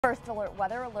First alert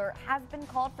weather alert has been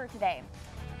called for today.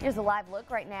 Here's a live look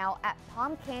right now at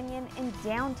Palm Canyon in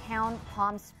downtown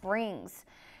Palm Springs.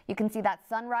 You can see that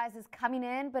sunrise is coming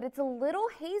in, but it's a little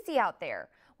hazy out there.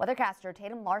 Weathercaster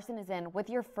Tatum Larsen is in with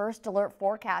your first alert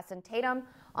forecast. And Tatum,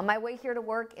 on my way here to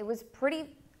work,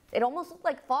 it almost looked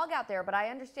like fog out there, but I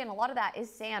understand a lot of that is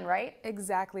sand, right?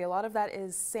 Exactly. A lot of that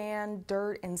is sand,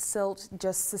 dirt, and silt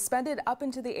just suspended up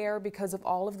into the air because of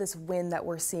all of this wind that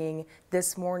we're seeing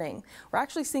this morning. We're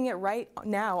actually seeing it right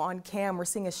now on cam. We're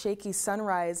seeing a shaky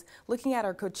sunrise looking at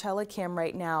our Coachella cam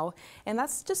right now. And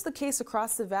that's just the case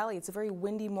across the valley. It's a very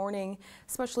windy morning,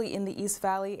 especially in the East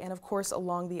Valley and, of course,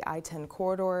 along the I-10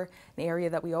 corridor, an area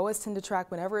that we always tend to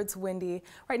track whenever it's windy.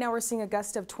 Right now, we're seeing a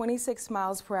gust of 26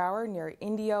 miles per hour near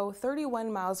Indio,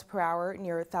 31 miles per hour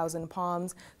near Thousand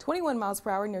Palms, 21 miles per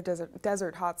hour near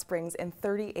Desert Hot Springs, and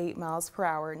 38 miles per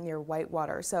hour near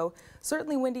Whitewater. So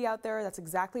certainly windy out there. That's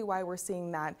exactly why we're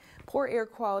seeing that poor air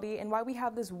quality and why we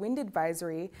have this wind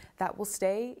advisory that will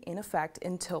stay in effect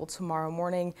until tomorrow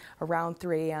morning around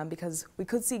 3 a.m. because we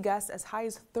could see gusts as high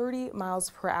as 30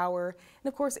 miles per hour.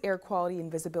 And of course, air quality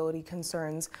and visibility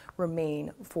concerns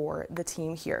remain for the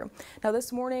team here. Now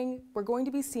this morning, we're going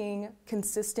to be seeing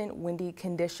consistent windy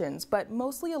conditions, but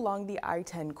mostly along the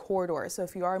I-10 corridor. So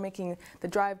if you are making the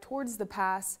drive towards the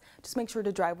pass, just make sure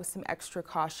to drive with some extra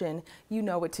caution. You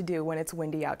know what to do when it's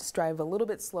windy out. Just drive a little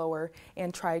bit slower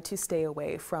and try to stay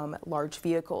away from large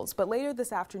vehicles. But later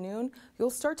this afternoon, you'll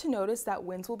start to notice that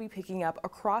winds will be picking up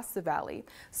across the valley.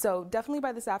 So definitely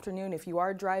by this afternoon, if you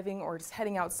are driving or just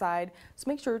heading outside, just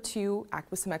make sure to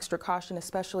act with some extra caution,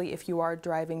 especially if you are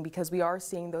driving, because we are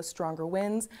seeing those stronger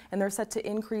winds and they're set to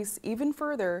increase even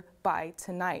further by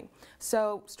tonight.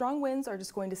 So strong winds are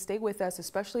just going to stay with us,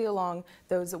 especially along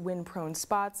those wind-prone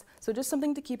spots. So just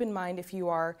something to keep in mind if you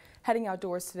are heading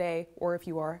outdoors today or if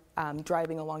you are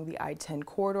driving along the I-10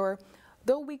 corridor.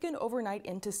 They'll weaken overnight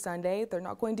into Sunday. They're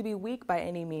not going to be weak by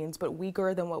any means, but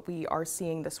weaker than what we are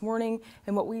seeing this morning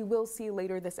and what we will see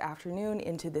later this afternoon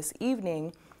into this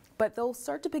evening. But they'll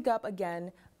start to pick up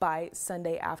again by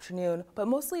Sunday afternoon, but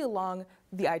mostly along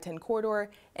the I-10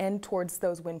 corridor and towards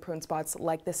those wind-prone spots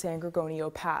like the San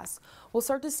Gorgonio Pass. We'll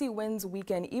start to see winds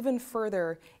weaken even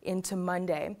further into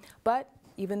Monday, but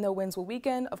even though winds will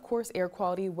weaken, of course, air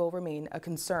quality will remain a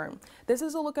concern. This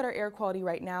is a look at our air quality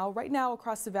right now. Right now,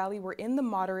 across the valley, we're in the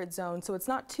moderate zone, so it's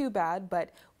not too bad,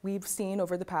 but we've seen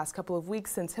over the past couple of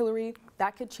weeks since Hillary,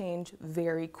 that could change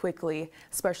very quickly,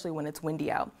 especially when it's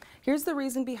windy out. Here's the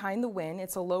reason behind the wind.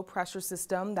 It's a low pressure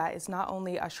system that is not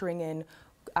only ushering in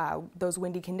those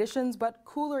windy conditions, but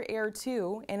cooler air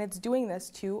too, and it's doing this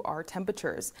to our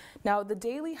temperatures. Now, the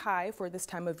daily high for this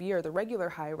time of year, the regular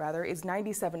high rather, is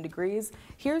 97 degrees.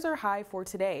 Here's our high for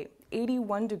today,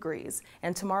 81 degrees,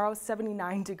 and tomorrow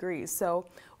 79 degrees. So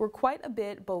we're quite a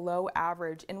bit below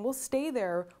average, and we'll stay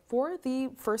there for the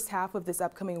first half of this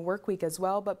upcoming work week as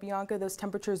well. But Bianca, those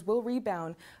temperatures will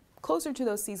rebound closer to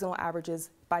those seasonal averages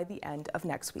by the end of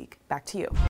next week. Back to you.